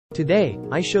Today,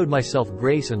 I showed myself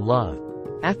grace and love.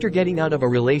 After getting out of a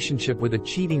relationship with a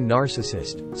cheating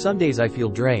narcissist, some days I feel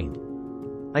drained.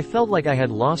 I felt like I had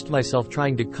lost myself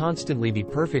trying to constantly be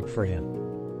perfect for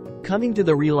him. Coming to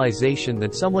the realization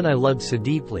that someone I loved so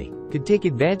deeply could take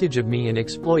advantage of me and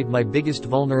exploit my biggest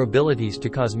vulnerabilities to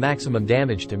cause maximum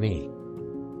damage to me.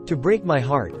 To break my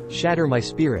heart, shatter my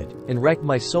spirit, and wreck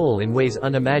my soul in ways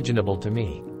unimaginable to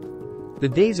me. The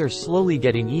days are slowly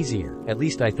getting easier, at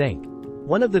least I think.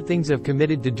 One of the things I've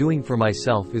committed to doing for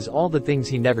myself is all the things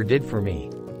he never did for me.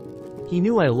 He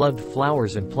knew I loved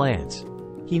flowers and plants.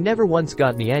 He never once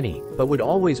got me any, but would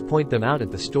always point them out at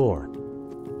the store.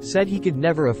 Said he could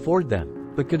never afford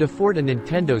them, but could afford a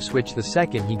Nintendo Switch the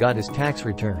second he got his tax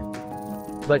return.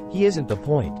 But he isn't the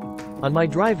point. On my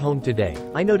drive home today,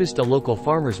 I noticed a local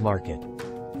farmer's market.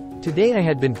 Today I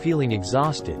had been feeling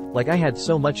exhausted, like I had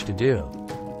so much to do.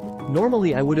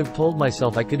 Normally I would have told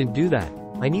myself I couldn't do that,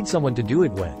 I need someone to do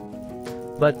it with.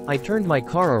 But I turned my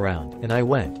car around, and I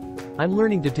went. I'm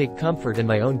learning to take comfort in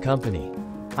my own company.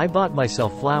 I bought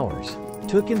myself flowers,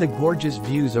 took in the gorgeous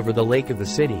views over the lake of the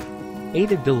city,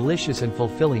 ate a delicious and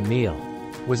fulfilling meal.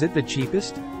 Was it the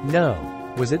cheapest? No.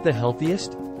 Was it the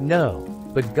healthiest? No.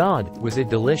 But God, was it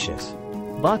delicious?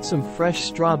 Bought some fresh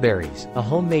strawberries, a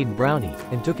homemade brownie,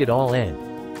 and took it all in.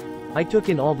 I took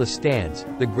in all the stands,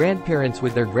 the grandparents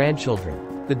with their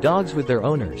grandchildren, the dogs with their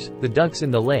owners, the ducks in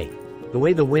the lake, the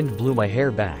way the wind blew my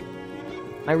hair back.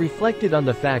 I reflected on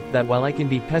the fact that while I can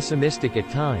be pessimistic at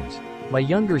times, my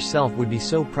younger self would be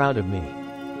so proud of me.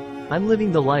 I'm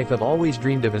living the life I've always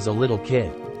dreamed of as a little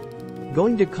kid.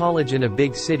 Going to college in a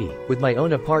big city, with my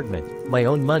own apartment, my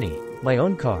own money, my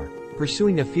own car,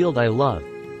 pursuing a field I love,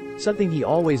 something he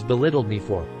always belittled me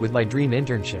for, with my dream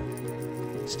internship.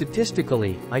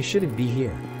 Statistically, I shouldn't be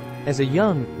here. As a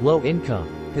young,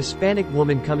 low-income, Hispanic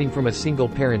woman coming from a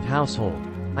single-parent household,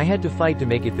 I had to fight to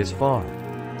make it this far.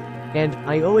 And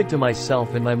I owe it to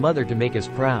myself and my mother to make us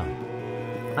proud.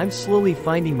 I'm slowly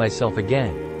finding myself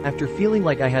again, after feeling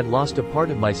like I had lost a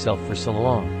part of myself for so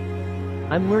long.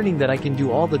 I'm learning that I can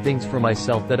do all the things for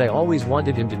myself that I always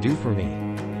wanted him to do for me.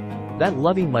 That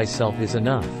loving myself is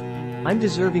enough. I'm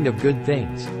deserving of good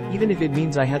things, even if it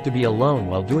means I had to be alone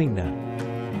while doing them.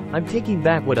 I'm taking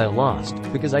back what I lost,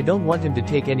 because I don't want him to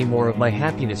take any more of my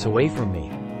happiness away from me.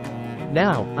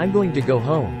 Now, I'm going to go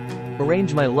home,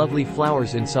 arrange my lovely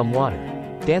flowers in some water,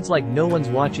 dance like no one's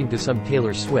watching to some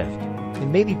Taylor Swift,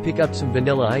 and maybe pick up some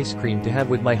vanilla ice cream to have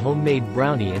with my homemade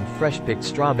brownie and fresh-picked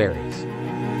strawberries.